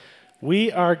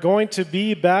We are going to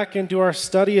be back into our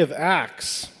study of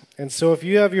Acts. And so if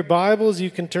you have your Bibles, you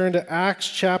can turn to Acts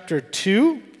chapter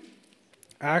 2.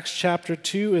 Acts chapter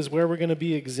 2 is where we're going to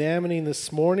be examining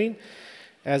this morning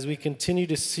as we continue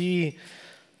to see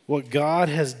what God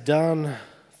has done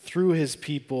through his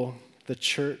people, the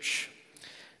church.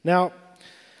 Now,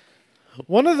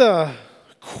 one of the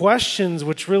questions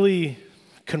which really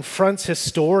confronts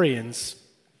historians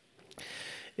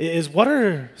is what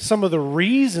are some of the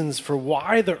reasons for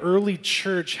why the early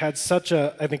church had such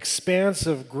an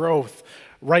expansive growth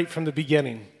right from the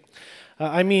beginning?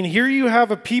 Here you have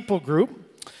a people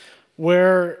group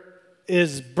where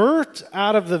is birthed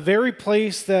out of the very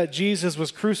place that Jesus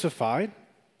was crucified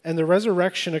and the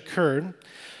resurrection occurred.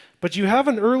 But you have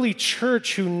an early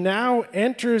church who now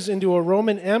enters into a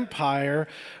Roman Empire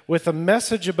with a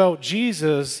message about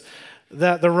Jesus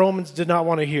that the Romans did not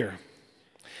want to hear.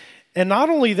 And not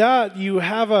only that, you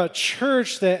have a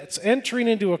church that's entering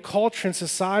into a culture and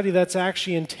society that's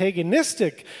actually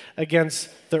antagonistic against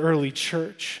the early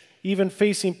church, even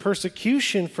facing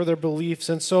persecution for their beliefs.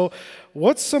 And so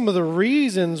what's some of the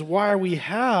reasons why we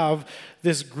have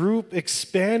this group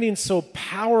expanding so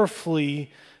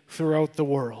powerfully throughout the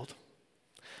world?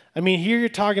 Here you're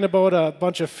talking about a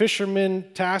bunch of fishermen,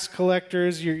 tax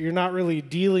collectors. You're not really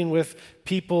dealing with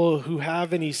people who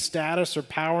have any status or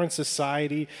power in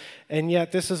society, and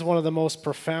yet this is one of the most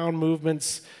profound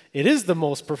movements. It is the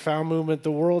most profound movement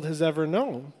the world has ever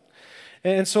known.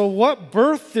 And so what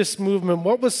birthed this movement?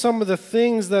 What was some of the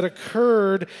things that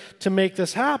occurred to make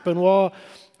this happen? Well,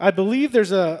 I believe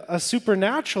there's a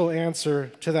supernatural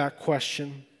answer to that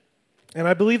question. And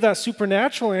I believe that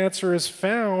supernatural answer is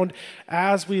found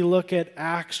as we look at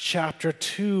Acts chapter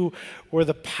 2, where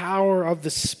the power of the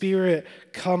Spirit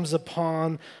comes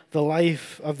upon the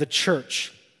life of the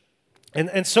church.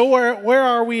 And so where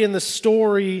are we in the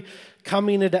story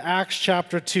coming into Acts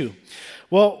chapter 2?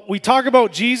 Well, we talk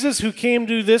about Jesus who came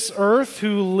to this earth,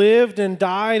 who lived and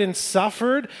died and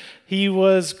suffered. He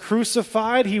was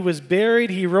crucified, he was buried,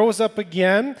 he rose up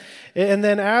again. And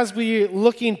then as we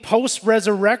looking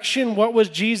post-resurrection, what was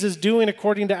Jesus doing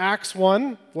according to Acts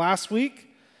 1 last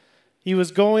week? He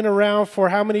was going around for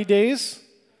how many days?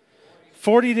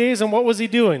 40 days, and what was he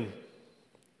doing?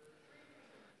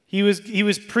 He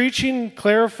was preaching,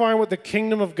 clarifying what the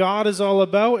kingdom of God is all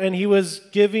about, and he was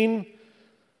giving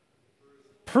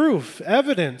proof,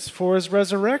 evidence for his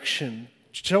resurrection,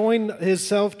 showing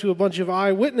himself to a bunch of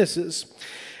eyewitnesses.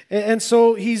 And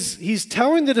so he's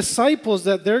telling the disciples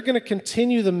that they're going to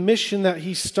continue the mission that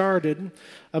he started,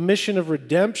 a mission of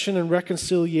redemption and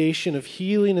reconciliation, of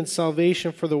healing and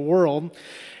salvation for the world.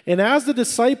 And as the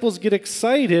disciples get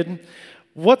excited,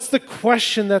 what's the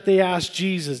question that they ask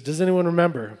Jesus? Does anyone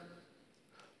remember?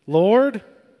 Lord?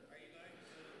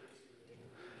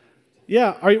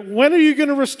 Yeah, when are you going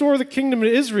to restore the kingdom to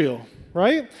Israel,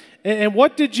 right? And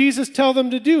what did Jesus tell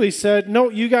them to do? He said, no,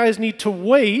 you guys need to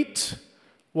wait.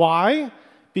 Why?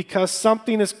 Because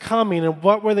something is coming. And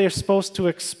what were they supposed to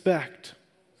expect?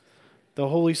 The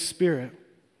Holy Spirit.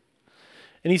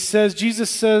 And Jesus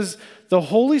says, the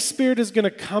Holy Spirit is going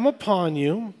to come upon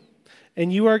you,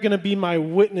 and you are going to be my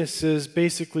witnesses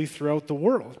basically throughout the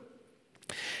world.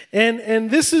 And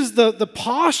this is the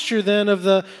posture then of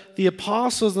the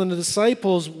apostles and the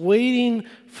disciples waiting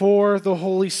for the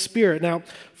Holy Spirit. Now,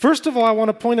 first of all, I want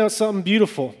to point out something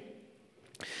beautiful.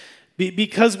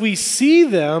 Because we see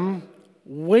them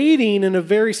waiting in a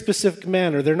very specific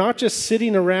manner. They're not just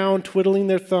sitting around twiddling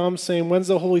their thumbs saying, when's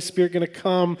the Holy Spirit going to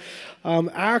come?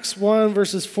 Acts 1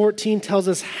 verses 14 tells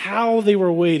us how they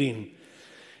were waiting.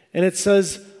 And it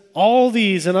says, all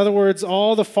these, in other words,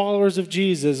 all the followers of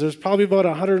Jesus, there's probably about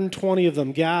 120 of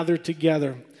them gathered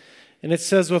together. And it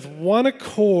says, with one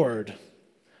accord,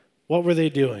 what were they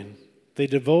doing? They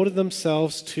devoted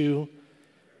themselves to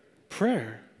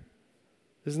prayer.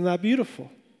 Isn't that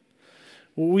beautiful?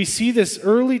 We see this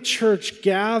early church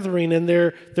gathering, and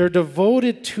they're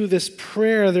devoted to this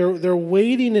prayer. They're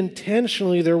waiting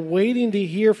intentionally. They're waiting to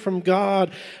hear from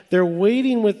God. They're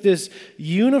waiting with this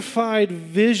unified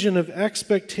vision of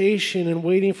expectation and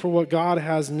waiting for what God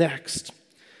has next.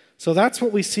 So that's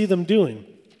what we see them doing.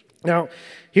 Now,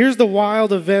 here's the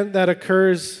wild event that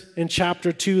occurs in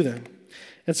chapter 2 then.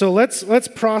 And so let's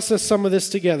process some of this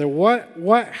together.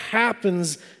 What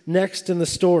happens next in the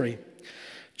story?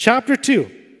 Chapter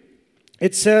 2,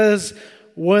 it says,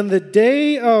 when the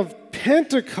day of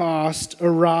Pentecost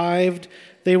arrived,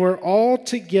 they were all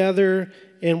together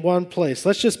in one place.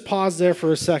 Let's just pause there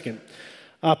for a second.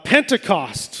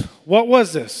 Pentecost, what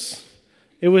was this?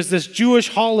 It was this Jewish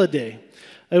holiday.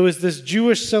 It was this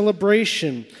Jewish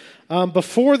celebration.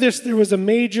 Before this, there was a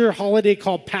major holiday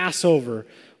called Passover,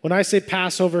 When I say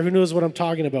Passover, who knows what I'm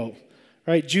talking about?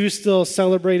 Right? Jews still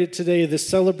celebrate it today, the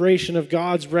celebration of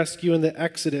God's rescue in the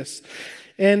Exodus.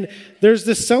 And there's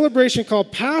this celebration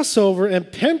called Passover,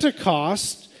 and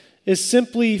Pentecost is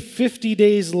simply 50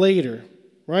 days later,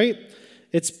 right?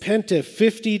 It's Penta,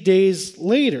 50 days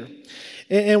later.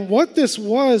 And what this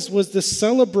was the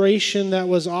celebration that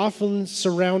was often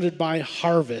surrounded by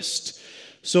harvest.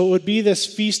 So it would be this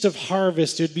feast of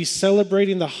harvest. It would be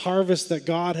celebrating the harvest that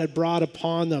God had brought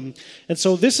upon them. And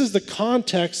so this is the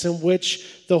context in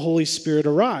which the Holy Spirit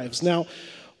arrives. Now,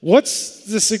 what's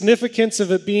the significance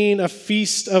of it being a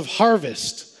feast of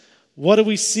harvest? What do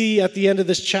we see at the end of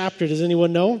this chapter? Does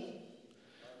anyone know?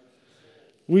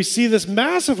 We see this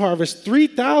massive harvest.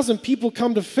 3,000 people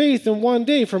come to faith in one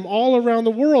day from all around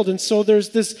the world. And so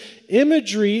there's this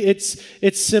imagery. It's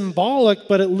symbolic,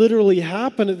 but it literally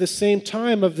happened at the same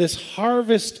time of this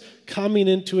harvest coming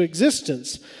into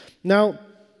existence. Now,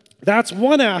 that's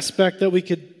one aspect that we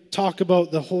could talk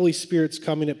about the Holy Spirit's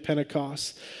coming at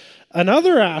Pentecost.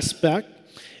 Another aspect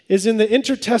is in the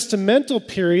intertestamental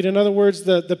period, in other words,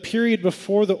 the period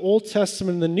before the Old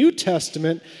Testament and the New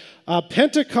Testament.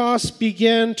 Pentecost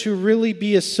began to really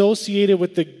be associated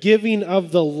with the giving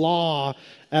of the law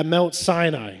at Mount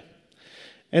Sinai.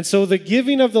 And so the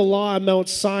giving of the law at Mount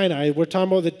Sinai, we're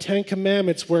talking about the Ten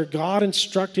Commandments, where God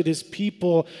instructed his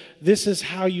people, this is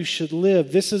how you should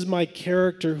live. This is my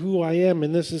character, who I am,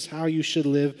 and this is how you should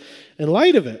live in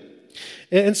light of it.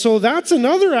 And so that's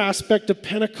another aspect of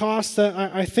Pentecost that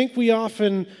I think we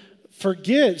often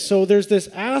forget. So there's this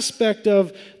aspect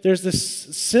of, there's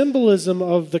this symbolism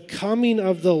of the coming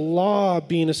of the law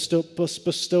being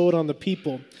bestowed on the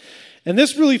people. And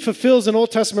this really fulfills an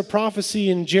Old Testament prophecy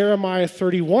in Jeremiah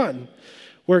 31,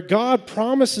 where God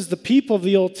promises the people of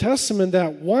the Old Testament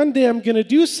that one day I'm going to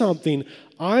do something.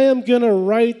 I am going to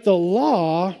write the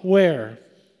law where?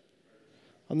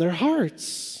 On their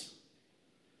hearts.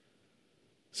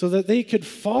 So that they could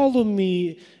follow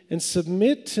me and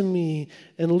submit to me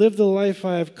and live the life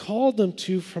I have called them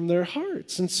to from their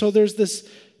hearts. And so there's this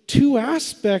two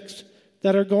aspects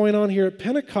that are going on here at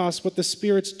Pentecost, what the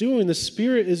Spirit's doing. The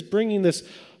Spirit is bringing this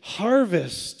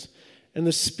harvest, and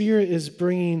the Spirit is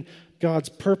bringing God's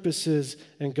purposes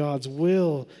and God's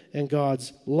will and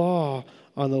God's law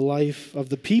on the life of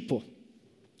the people.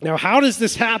 Now, how does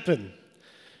this happen?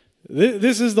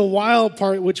 This is the wild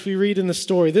part which we read in the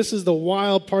story. This is the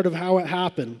wild part of how it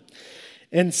happened.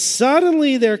 And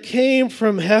suddenly there came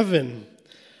from heaven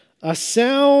a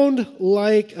sound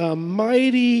like a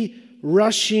mighty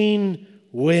rushing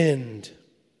wind.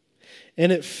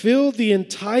 And it filled the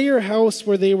entire house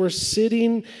where they were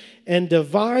sitting, and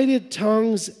divided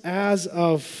tongues as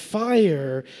of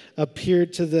fire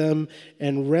appeared to them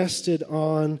and rested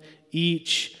on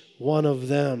each one of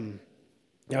them.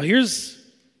 Now here's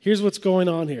what's going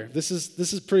on here. This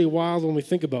is pretty wild when we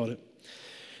think about it.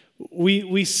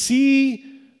 We see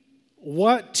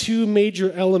what two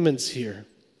major elements here?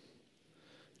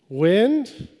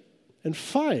 Wind and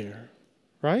fire,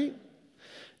 right?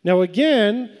 Now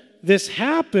again, this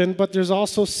happened, but there's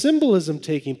also symbolism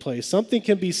taking place. Something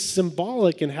can be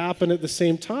symbolic and happen at the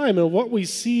same time. And what we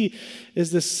see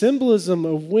is the symbolism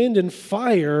of wind and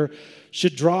fire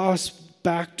should draw us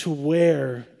back to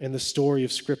where in the story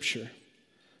of Scripture?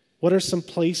 What are some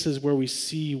places where we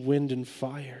see wind and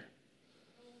fire?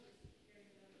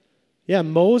 Yeah,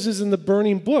 Moses in the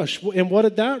burning bush. And what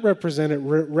did that represent? It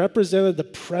represented the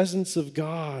presence of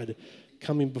God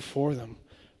coming before them.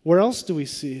 Where else do we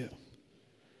see it?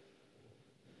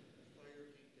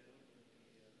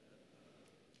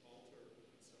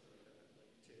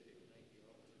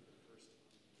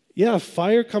 Yeah,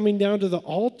 fire coming down to the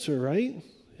altar, right?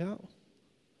 Yeah.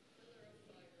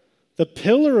 The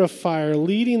pillar of fire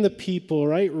leading the people,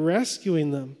 right?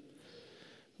 Rescuing them.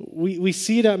 We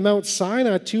see it at Mount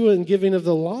Sinai too, and giving of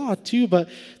the law too, but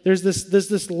there's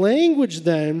this language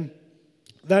then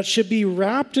that should be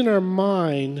wrapped in our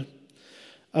mind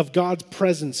of God's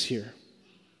presence here.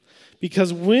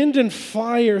 Because wind and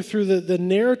fire through the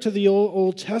narrative of the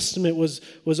Old Testament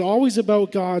was always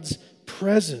about God's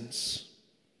presence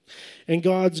and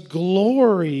God's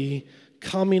glory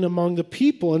coming among the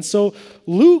people. And so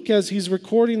Luke, as he's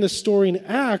recording the story in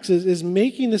Acts, is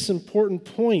making this important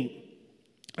point.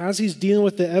 As he's dealing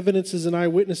with the evidences and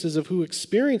eyewitnesses of who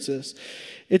experiences,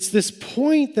 it's this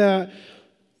point that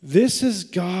this is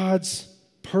God's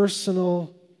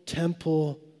personal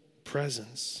temple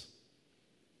presence.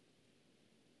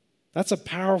 That's a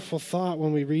powerful thought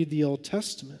when we read the Old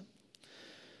Testament.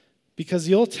 Because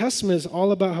the Old Testament is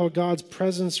all about how God's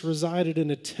presence resided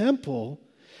in a temple,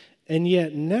 and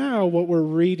yet now what we're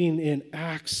reading in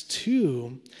Acts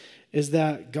 2 is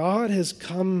that God has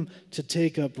come to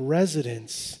take up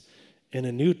residence in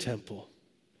a new temple.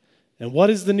 And what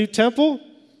is the new temple?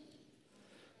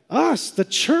 Us, the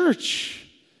church,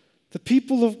 the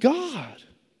people of God.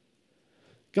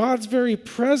 God's very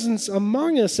presence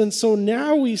among us. And so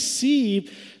now we see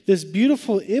this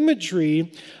beautiful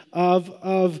imagery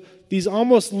of these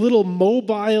almost little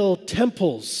mobile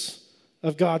temples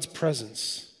of God's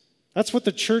presence. That's what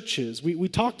the church is. We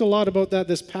talked a lot about that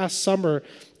this past summer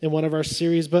in one of our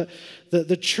series, but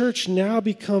the church now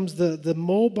becomes the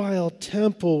mobile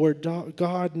temple where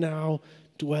God now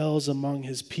dwells among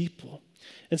his people.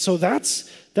 And so that's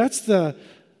the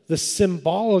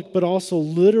symbolic but also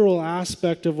literal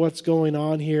aspect of what's going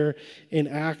on here in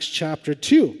Acts chapter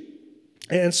 2.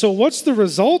 And so what's the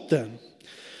result then?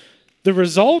 The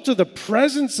result of the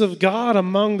presence of God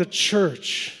among the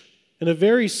church in a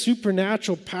very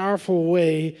supernatural, powerful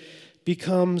way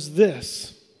becomes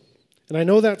this. And I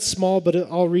know that's small, but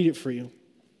I'll read it for you.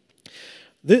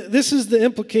 This is the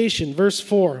implication, verse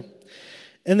 4.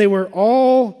 And they were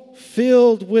all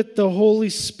filled with the Holy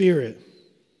Spirit.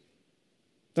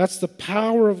 That's the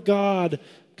power of God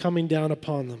coming down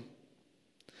upon them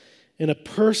in a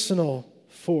personal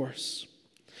force.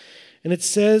 And it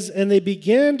says, and they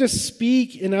began to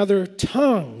speak in other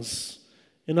tongues,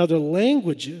 in other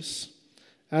languages,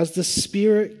 as the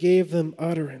Spirit gave them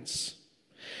utterance.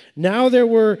 Now there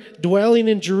were dwelling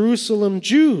in Jerusalem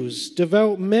Jews,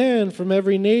 devout men from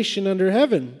every nation under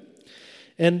heaven.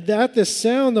 And at the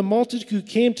sound, the multitude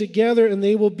came together, and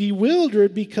they were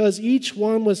bewildered because each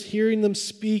one was hearing them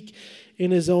speak in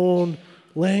his own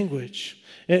language.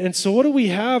 And so what do we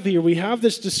have here? We have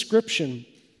this description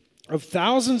of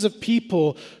thousands of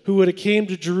people who would have came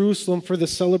to Jerusalem for the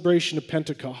celebration of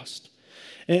Pentecost.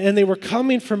 And they were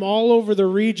coming from all over the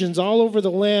regions, all over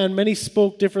the land. Many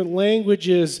spoke different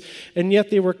languages, and yet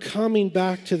they were coming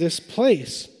back to this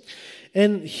place.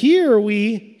 And here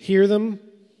we hear them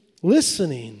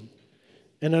listening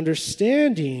and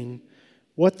understanding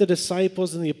what the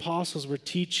disciples and the apostles were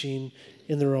teaching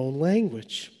in their own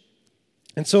language.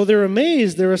 And so they're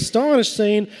amazed, they're astonished,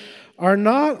 saying, are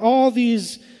not all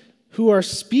these who are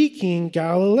speaking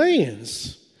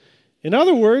Galileans? In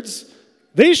other words,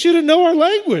 they shouldn't know our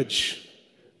language.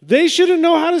 They shouldn't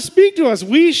know how to speak to us.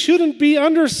 We shouldn't be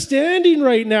understanding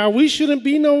right now. We shouldn't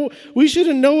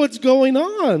know what's going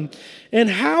on. And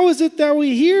how is it that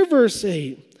we hear, verse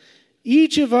 8?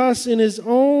 Each of us in his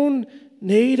own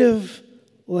native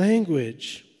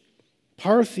language.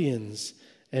 Parthians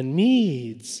and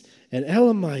Medes and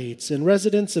Elamites and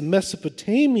residents of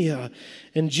Mesopotamia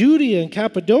and Judea and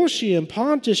Cappadocia and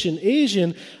Pontus and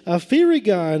Asia and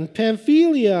Phrygia and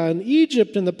Pamphylia and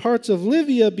Egypt and the parts of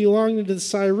Libya belonging to the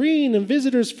Cyrene and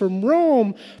visitors from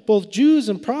Rome, both Jews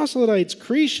and proselytes,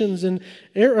 Cretians and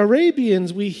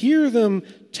Arabians. We hear them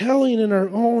telling in our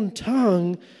own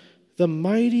tongue the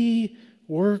mighty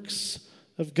works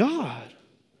of God.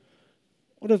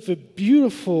 What a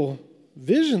beautiful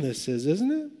vision this is,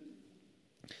 isn't it?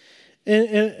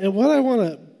 And what I want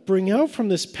to bring out from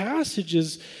this passage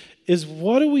is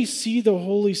what do we see the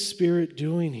Holy Spirit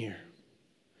doing here?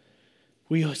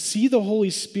 We see the Holy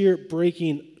Spirit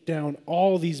breaking down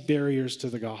all these barriers to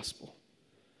the gospel.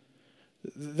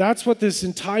 That's what this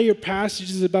entire passage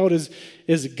is about,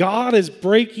 is God is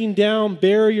breaking down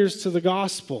barriers to the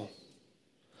gospel.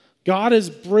 God is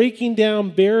breaking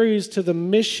down barriers to the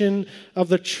mission of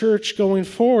the church going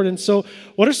forward. And so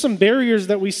what are some barriers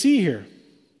that we see here?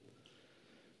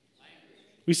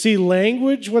 We see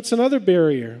language. What's another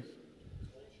barrier?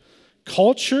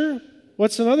 Culture.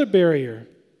 What's another barrier?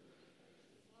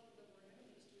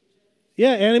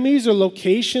 Yeah, enemies or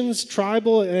locations,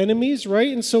 tribal enemies, right?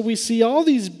 And so we see all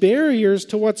these barriers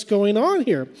to what's going on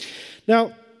here.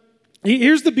 Now,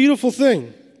 here's the beautiful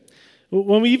thing.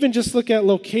 When we even just look at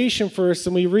location first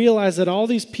and we realize that all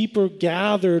these people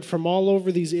gathered from all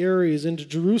over these areas into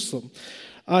Jerusalem,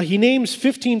 he names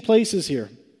 15 places here.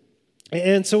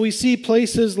 And so we see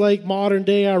places like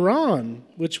modern-day Iran,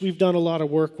 which we've done a lot of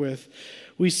work with.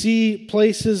 We see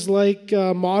places like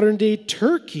modern-day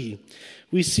Turkey.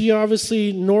 We see,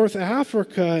 obviously, North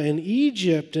Africa and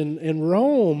Egypt and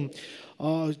Rome,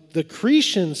 the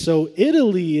Cretians, so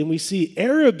Italy, and we see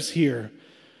Arabs here.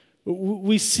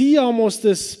 We see almost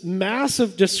this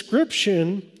massive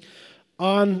description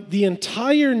on the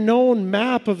entire known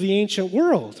map of the ancient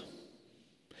world.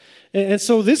 And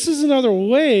so this is another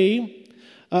way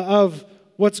of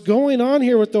what's going on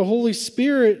here with the Holy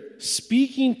Spirit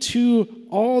speaking to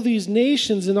all these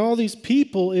nations and all these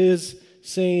people is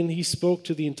saying he spoke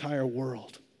to the entire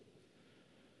world.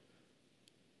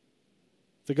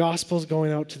 The gospel is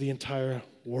going out to the entire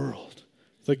world.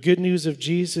 The good news of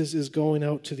Jesus is going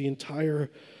out to the entire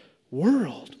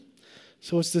world.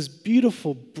 So it's this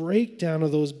beautiful breakdown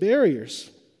of those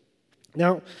barriers.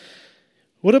 Now,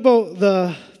 what about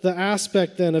the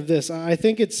aspect then of this? I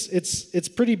think it's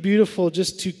pretty beautiful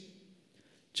just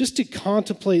to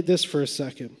contemplate this for a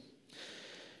second.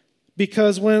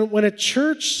 Because when a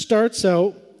church starts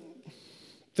out,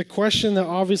 the question that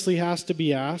obviously has to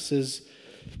be asked is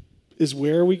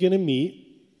where are we going to meet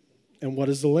and what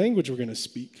is the language we're going to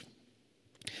speak?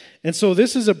 And so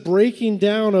this is a breaking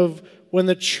down of when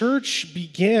the church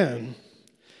began.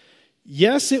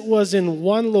 Yes, it was in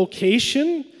one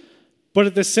location, but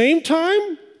at the same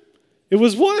time, it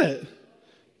was what? It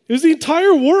was the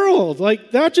entire world.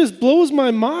 Like, that just blows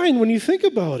my mind when you think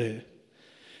about it.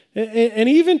 And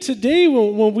even today,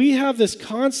 when we have this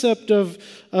concept of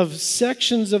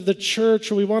sections of the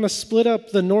church, or we want to split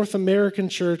up the North American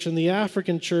church and the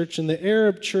African church and the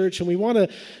Arab church, and we want to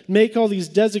make all these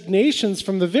designations,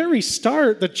 from the very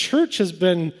start, the church has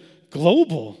been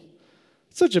global.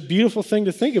 It's such a beautiful thing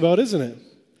to think about, isn't it?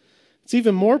 It's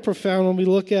even more profound when we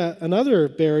look at another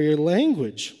barrier,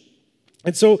 language.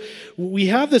 And so we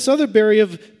have this other barrier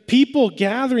of people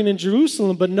gathering in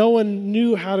Jerusalem, but no one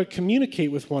knew how to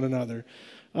communicate with one another.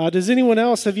 Does anyone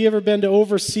else, have you ever been to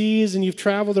overseas and you've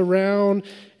traveled around?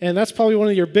 And that's probably one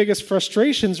of your biggest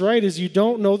frustrations, right, is you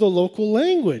don't know the local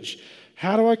language.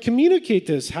 How do I communicate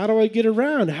this? How do I get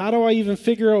around? How do I even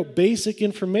figure out basic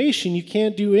information? You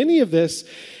can't do any of this.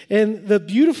 And the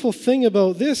beautiful thing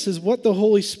about this is what the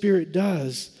Holy Spirit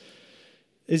does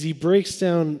is he breaks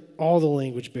down all the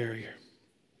language barrier.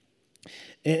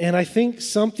 And I think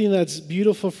something that's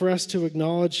beautiful for us to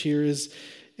acknowledge here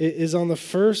is on the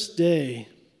first day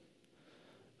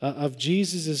of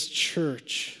Jesus'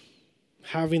 church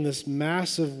having this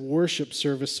massive worship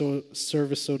service,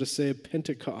 so to say, of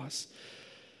Pentecost,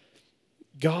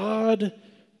 God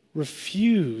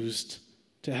refused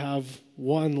to have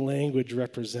one language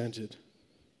represented.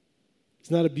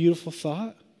 Isn't that a beautiful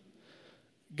thought?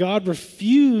 God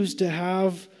refused to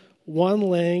have one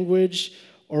language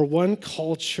or one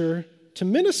culture to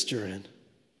minister in.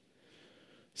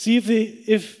 See,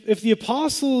 if the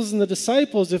apostles and the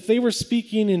disciples, if they were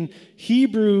speaking in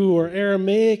Hebrew or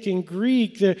Aramaic and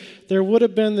Greek, there would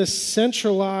have been this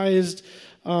centralized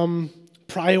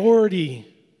priority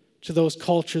to those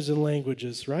cultures and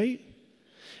languages, right?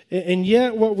 And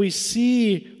yet what we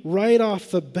see right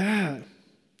off the bat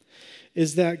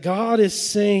is that God is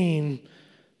saying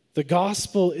the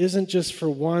gospel isn't just for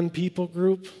one people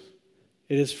group,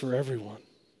 it is for everyone.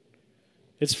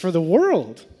 It's for the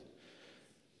world.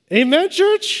 Amen,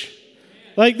 church?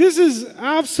 Like, this is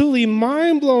absolutely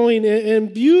mind-blowing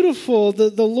and beautiful. The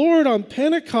Lord on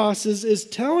Pentecost is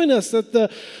telling us that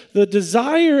the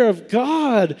desire of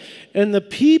God and the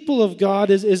people of God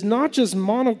is not just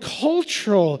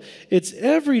monocultural. It's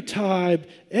every tribe,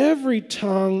 every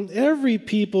tongue, every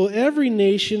people, every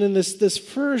nation. And this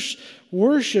first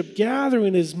worship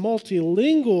gathering is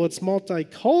multilingual. It's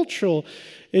multicultural.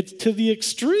 It's to the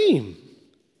extreme.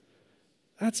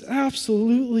 That's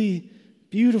absolutely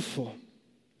beautiful.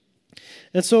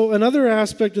 And so another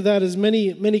aspect of that is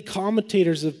many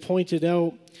commentators have pointed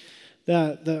out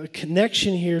that the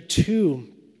connection here too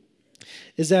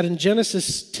is that in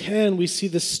Genesis 10 we see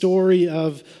the story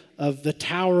of the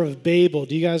Tower of Babel.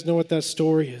 Do you guys know what that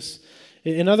story is?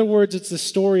 In other words, it's the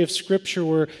story of Scripture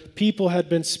where people had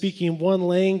been speaking one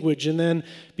language, and then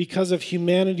because of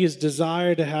humanity's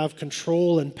desire to have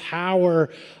control and power,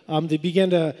 they began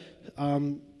to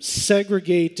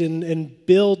segregate and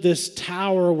build this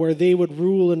tower where they would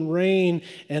rule and reign,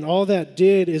 and all that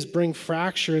did is bring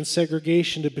fracture and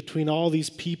segregation between all these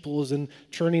peoples and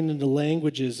turning into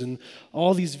languages, and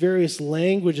all these various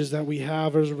languages that we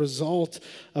have as a result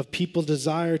of people's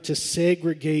desire to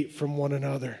segregate from one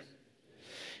another.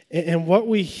 And what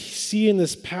we see in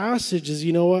this passage is,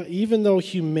 you know what, even though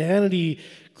humanity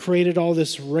created all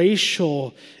this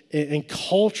racial and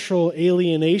cultural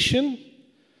alienation,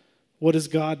 what does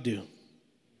God do?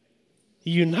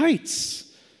 He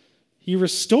unites. He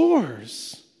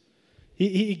restores.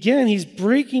 He's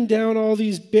breaking down all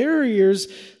these barriers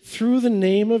through the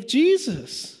name of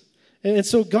Jesus. And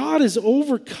so God is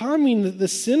overcoming the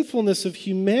sinfulness of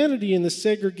humanity and the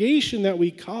segregation that we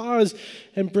cause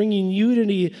and bringing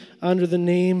unity under the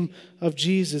name of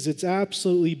Jesus. It's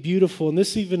absolutely beautiful. And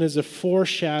this even is a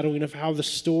foreshadowing of how the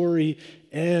story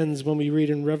ends when we read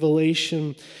in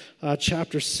Revelation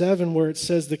chapter 7, where it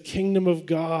says the kingdom of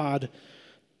God,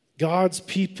 God's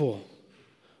people.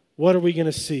 What are we going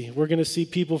to see? We're going to see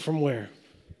people from where?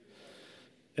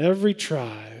 Every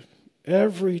tribe,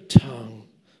 every tongue,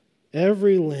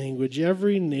 every language,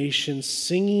 every nation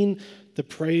singing the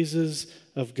praises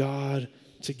of God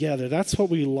together. That's what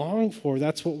we long for.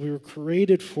 That's what we were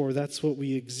created for. That's what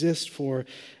we exist for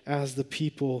as the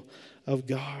people of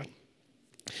God.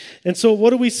 And so what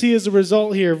do we see as a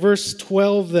result here? Verse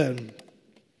 12 then.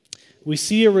 We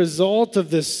see a result of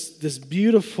this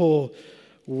beautiful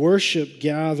worship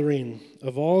gathering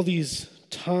of all these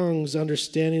tongues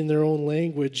understanding their own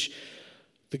language,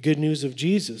 the good news of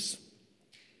Jesus.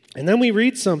 And then we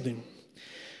read something.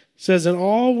 It says, and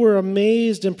all were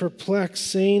amazed and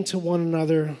perplexed, saying to one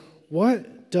another,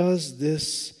 what does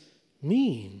this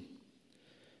mean?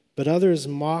 But others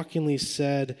mockingly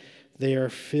said, they are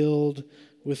filled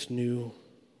with new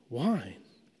wine.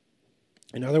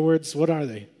 In other words, what are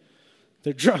they?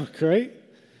 They're drunk, right?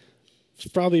 It's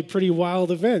probably a pretty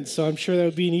wild event, so I'm sure that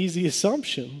would be an easy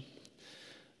assumption.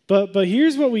 But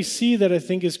here's what we see that I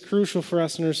think is crucial for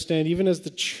us to understand, even as the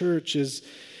church, is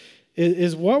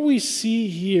what we see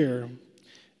here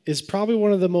is probably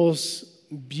one of the most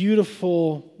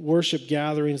beautiful worship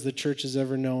gatherings the church has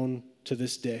ever known to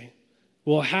this day.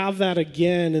 We'll have that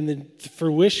again in the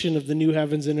fruition of the new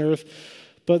heavens and earth,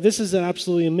 but this is an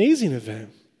absolutely amazing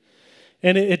event.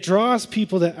 And it draws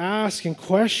people to ask and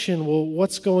question, well,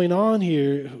 what's going on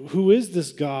here? Who is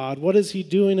this God? What is he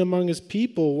doing among his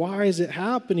people? Why is it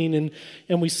happening?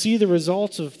 And we see the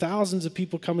results of thousands of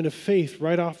people coming to faith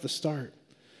right off the start.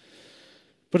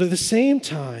 But at the same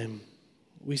time,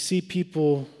 we see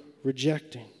people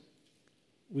rejecting.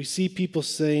 We see people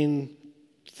saying,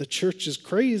 the church is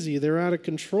crazy. They're out of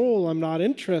control. I'm not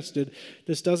interested.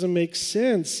 This doesn't make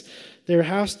sense. There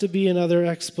has to be another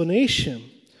explanation.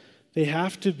 They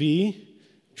have to be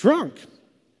drunk.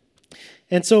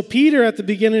 And so Peter, at the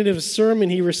beginning of his sermon,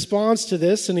 he responds to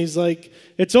this, and he's like,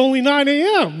 it's only 9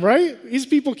 a.m., right? These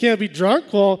people can't be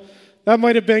drunk. Well, that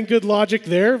might have been good logic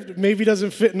there. Maybe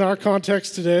doesn't fit in our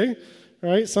context today,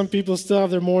 right? Some people still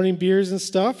have their morning beers and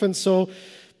stuff. And so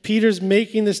Peter's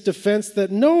making this defense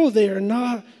that, no, they are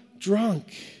not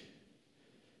drunk,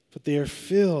 but they are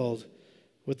filled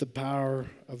with the power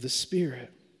of the Spirit.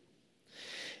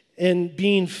 And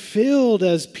being filled,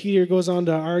 as Peter goes on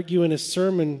to argue in his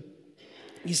sermon,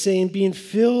 he's saying being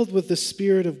filled with the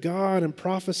Spirit of God and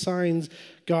prophesying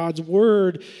God's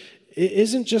word, it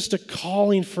isn't just a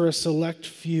calling for a select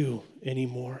few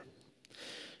anymore.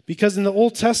 Because in the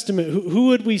Old Testament, who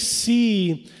would we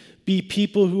see be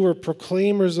people who were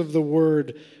proclaimers of the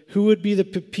word? Who would be the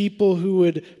people who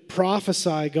would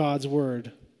prophesy God's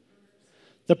word?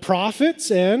 The prophets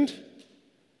and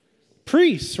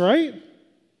priests, right?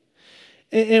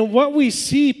 And what we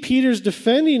see Peter's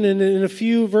defending in a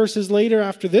few verses later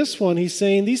after this one, he's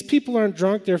saying these people aren't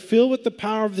drunk, they're filled with the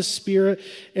power of the Spirit,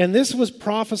 and this was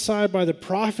prophesied by the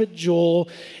prophet Joel,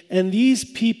 and these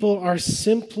people are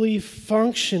simply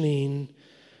functioning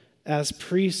as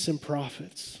priests and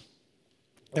prophets.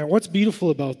 Now, what's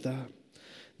beautiful about that?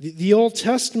 The Old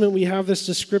Testament, we have this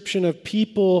description of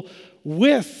people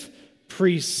with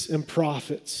priests and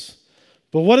prophets.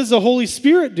 But what does the Holy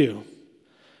Spirit do?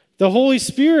 The Holy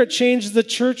Spirit changes the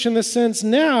church in the sense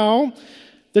now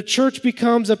the church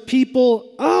becomes a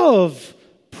people of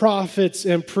prophets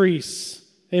and priests.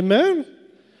 Amen?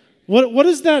 What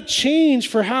does that change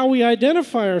for how we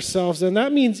identify ourselves? And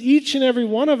that means each and every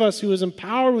one of us who is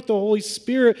empowered with the Holy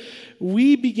Spirit,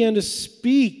 we begin to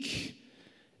speak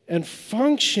and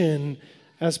function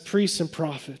as priests and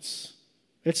prophets.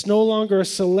 It's no longer a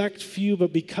select few,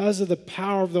 but because of the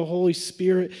power of the Holy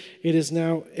Spirit, it is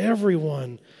now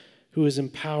everyone who is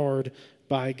empowered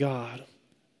by God.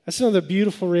 That's another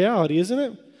beautiful reality, isn't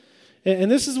it? And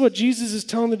this is what Jesus is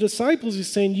telling the disciples. He's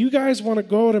saying, you guys want to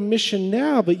go on a mission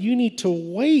now, but you need to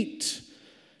wait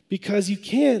because you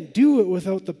can't do it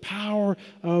without the power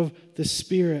of the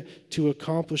Spirit to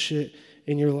accomplish it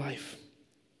in your life.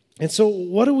 And so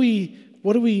what do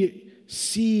we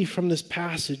see from this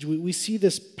passage? We see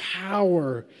this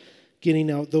power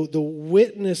getting out, the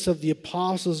witness of the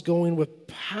apostles going with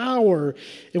power,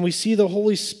 and we see the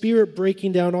Holy Spirit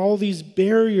breaking down all these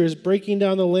barriers, breaking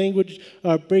down language,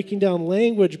 breaking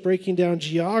down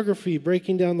geography,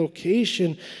 breaking down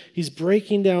location. He's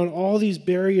breaking down all these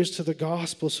barriers to the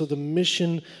gospel so the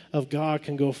mission of God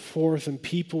can go forth and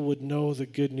people would know the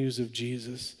good news of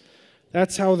Jesus.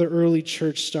 That's how the early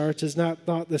church starts. Is not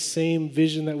the same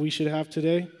vision that we should have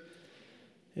today.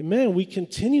 Amen. We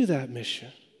continue that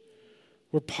mission.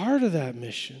 We're part of that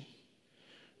mission.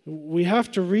 We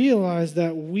have to realize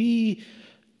that we,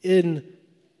 in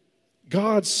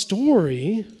God's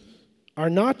story, are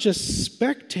not just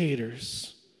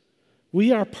spectators.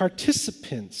 We are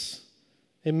participants.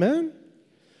 Amen?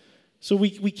 So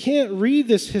we can't read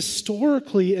this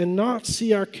historically and not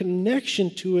see our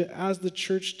connection to it as the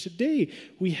church today.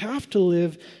 We have to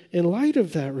live in light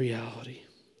of that reality.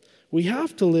 We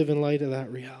have to live in light of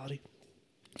that reality.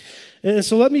 And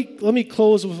so let me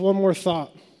close with one more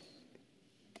thought.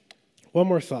 One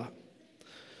more thought.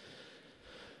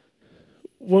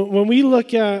 When we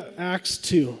look at Acts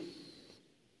 2,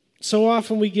 so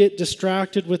often we get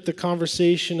distracted with the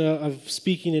conversation of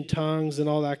speaking in tongues and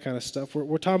all that kind of stuff.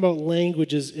 We're talking about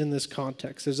languages in this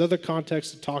context. There's other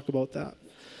contexts to talk about that.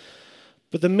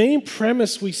 But the main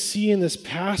premise we see in this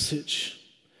passage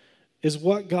is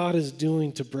what God is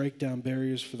doing to break down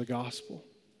barriers for the gospel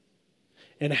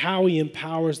and how he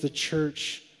empowers the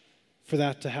church for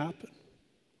that to happen.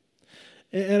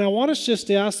 And I want us just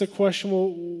to ask the question,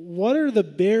 well, what are the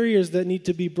barriers that need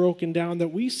to be broken down that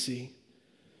we see?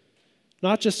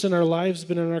 Not just in our lives,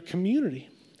 but in our community.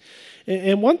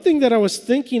 And one thing that I was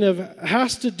thinking of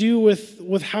has to do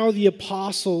with how the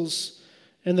apostles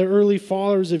and the early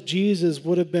followers of Jesus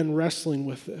would have been wrestling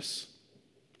with this.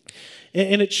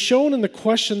 And it's shown in the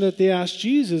question that they asked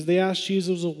Jesus. They asked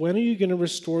Jesus, well, when are you going to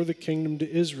restore the kingdom to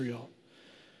Israel?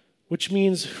 Which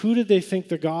means, who did they think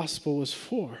the gospel was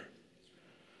for?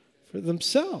 For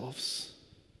themselves.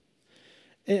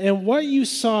 And what you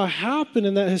saw happen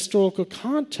in that historical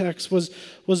context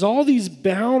was all these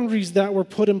boundaries that were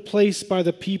put in place by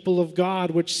the people of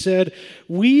God, which said,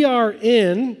 we are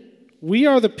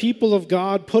the people of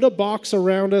God, put a box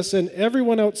around us, and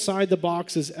everyone outside the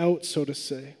box is out, so to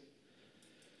say.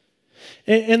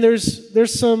 And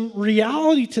there's some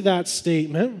reality to that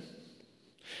statement.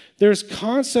 There's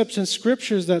concepts in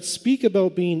scriptures that speak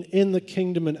about being in the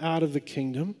kingdom and out of the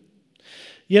kingdom.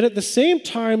 Yet at the same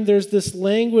time, there's this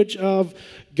language of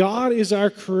God is our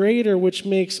creator, which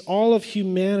makes all of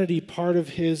humanity part of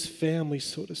his family,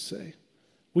 so to say.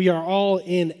 We are all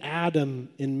in Adam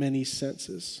in many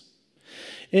senses.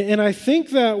 And I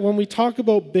think that when we talk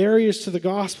about barriers to the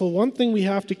gospel, one thing we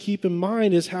have to keep in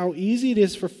mind is how easy it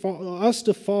is for us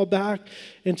to fall back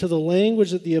into the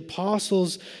language that the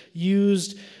apostles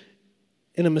used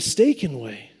in a mistaken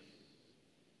way.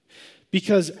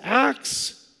 Because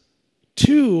Acts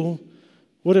 2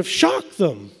 would have shocked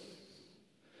them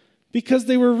because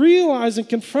they were realized and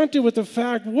confronted with the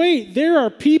fact, wait, there are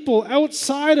people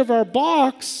outside of our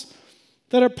box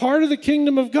that are part of the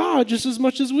kingdom of God just as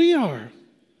much as we are.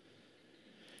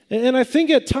 And I think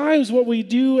at times what we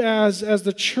do as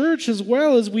the church as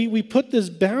well is we put this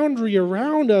boundary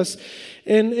around us,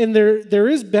 and there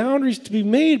is boundaries to be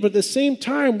made, but at the same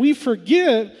time we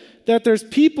forget that there's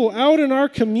people out in our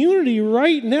community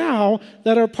right now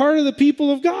that are part of the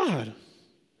people of God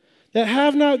that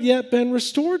have not yet been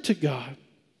restored to God.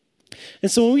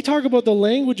 And so when we talk about the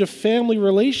language of family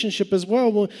relationship as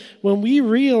well, when we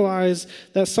realize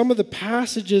that some of the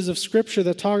passages of Scripture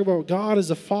that talk about God as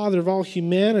the Father of all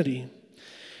humanity,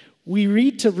 we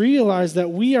need to realize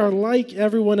that we are like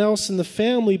everyone else in the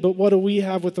family, but what do we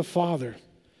have with the Father?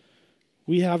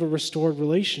 We have a restored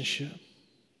relationship.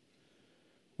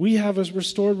 We have a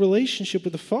restored relationship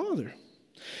with the Father.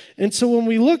 And so when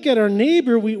we look at our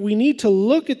neighbor, we need to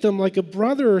look at them like a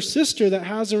brother or sister that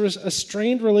has a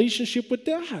strained relationship with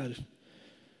dad,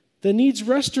 that needs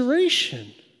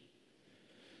restoration.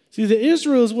 See, the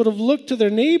Israelites would have looked to their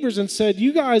neighbors and said,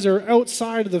 you guys are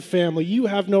outside of the family. You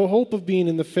have no hope of being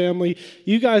in the family.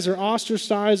 You guys are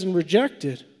ostracized and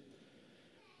rejected.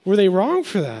 Were they wrong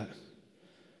for that?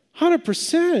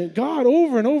 100%. God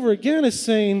over and over again is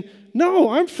saying, no,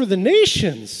 I'm for the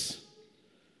nations.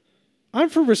 I'm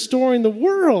for restoring the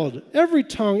world, every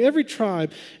tongue, every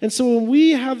tribe. And so when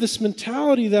we have this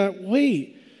mentality that,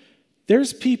 wait,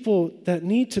 there's people that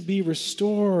need to be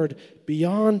restored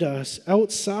beyond us,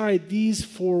 outside these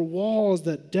four walls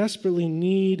that desperately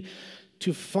need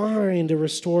to find a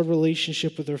restored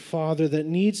relationship with their Father, that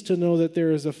needs to know that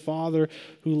there is a Father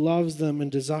who loves them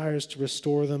and desires to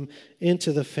restore them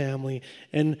into the family,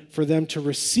 and for them to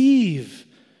receive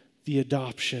the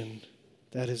adoption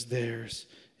that is theirs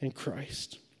in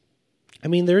Christ. I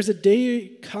mean, there's a day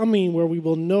coming where we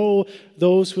will know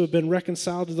those who have been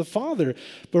reconciled to the Father.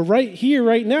 But right here,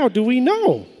 right now, do we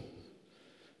know?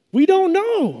 We don't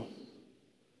know.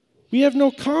 We have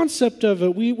no concept of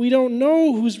it. We don't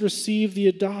know who's received the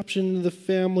adoption into the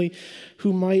family,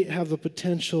 who might have the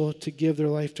potential to give their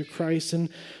life to Christ. And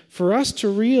for us to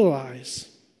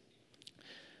realize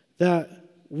that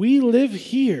we live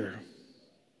here,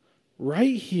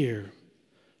 right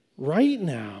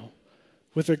now,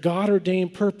 with a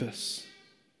God-ordained purpose.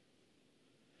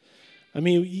 I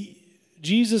mean,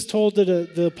 Jesus told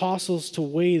the apostles to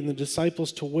wait and the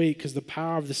disciples to wait because the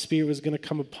power of the Spirit was going to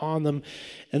come upon them.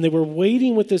 And they were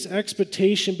waiting with this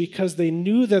expectation because they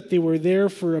knew that they were there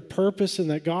for a purpose and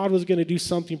that God was going to do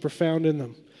something profound in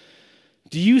them.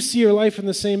 Do you see your life in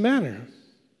the same manner?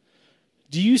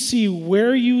 Do you see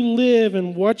where you live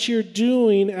and what you're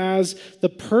doing as the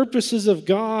purposes of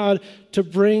God to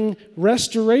bring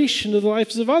restoration to the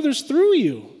lives of others through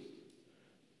you?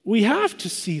 We have to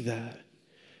see that.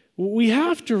 We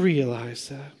have to realize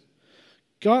that.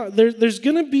 God, there's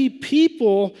going to be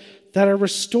people that are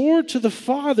restored to the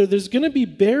Father. There's going to be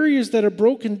barriers that are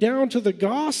broken down to the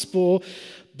gospel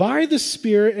by the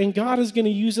Spirit, and God is going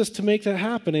to use us to make that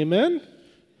happen. Amen?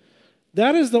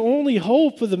 That is the only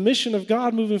hope of the mission of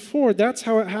God moving forward. That's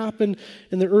how it happened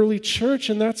in the early church,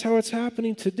 and that's how it's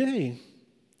happening today.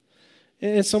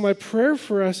 And so my prayer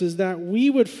for us is that we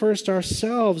would first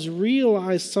ourselves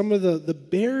realize some of the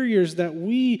barriers that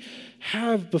we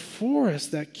have before us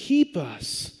that keep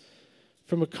us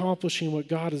from accomplishing what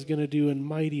God is going to do in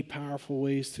mighty, powerful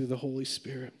ways through the Holy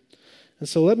Spirit. And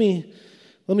so let me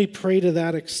pray to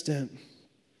that extent.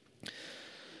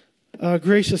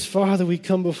 Gracious Father, we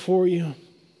come before you.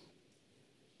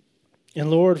 And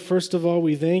Lord, first of all,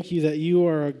 we thank you that you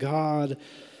are a God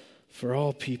for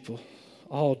all people,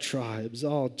 all tribes,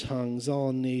 all tongues,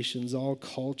 all nations, all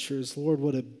cultures. Lord,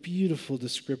 what a beautiful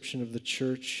description of the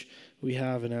church we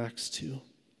have in Acts 2.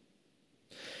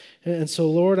 And so,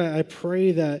 Lord, I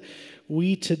pray that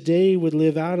we today would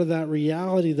live out of that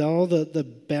reality, that all the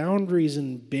boundaries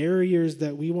and barriers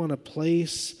that we want to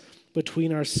place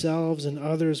between ourselves and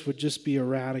others would just be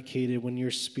eradicated when your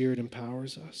Spirit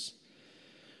empowers us.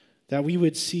 That we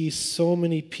would see so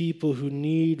many people who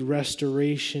need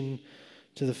restoration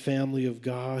to the family of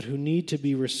God, who need to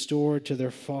be restored to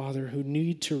their Father, who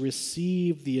need to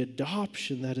receive the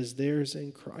adoption that is theirs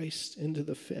in Christ into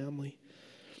the family.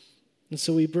 And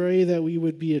so we pray that we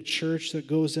would be a church that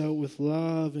goes out with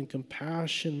love and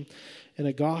compassion and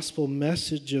a gospel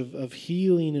message of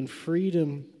healing and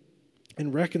freedom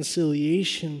and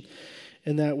reconciliation,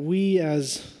 and that we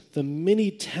as the many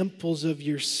temples of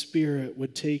your Spirit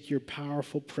would take your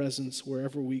powerful presence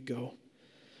wherever we go.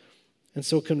 And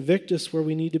so convict us where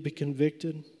we need to be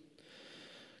convicted.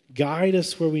 Guide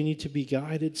us where we need to be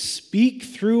guided. Speak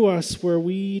through us where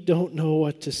we don't know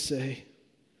what to say.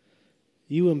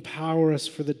 You empower us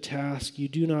for the task. You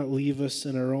do not leave us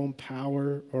in our own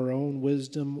power, our own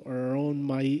wisdom, or our own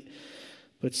might,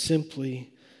 but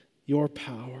simply your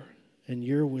power and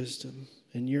your wisdom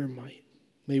and your might.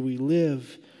 May we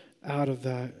live out of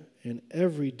that in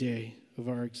every day of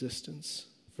our existence.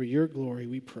 For your glory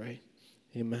we pray.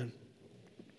 Amen.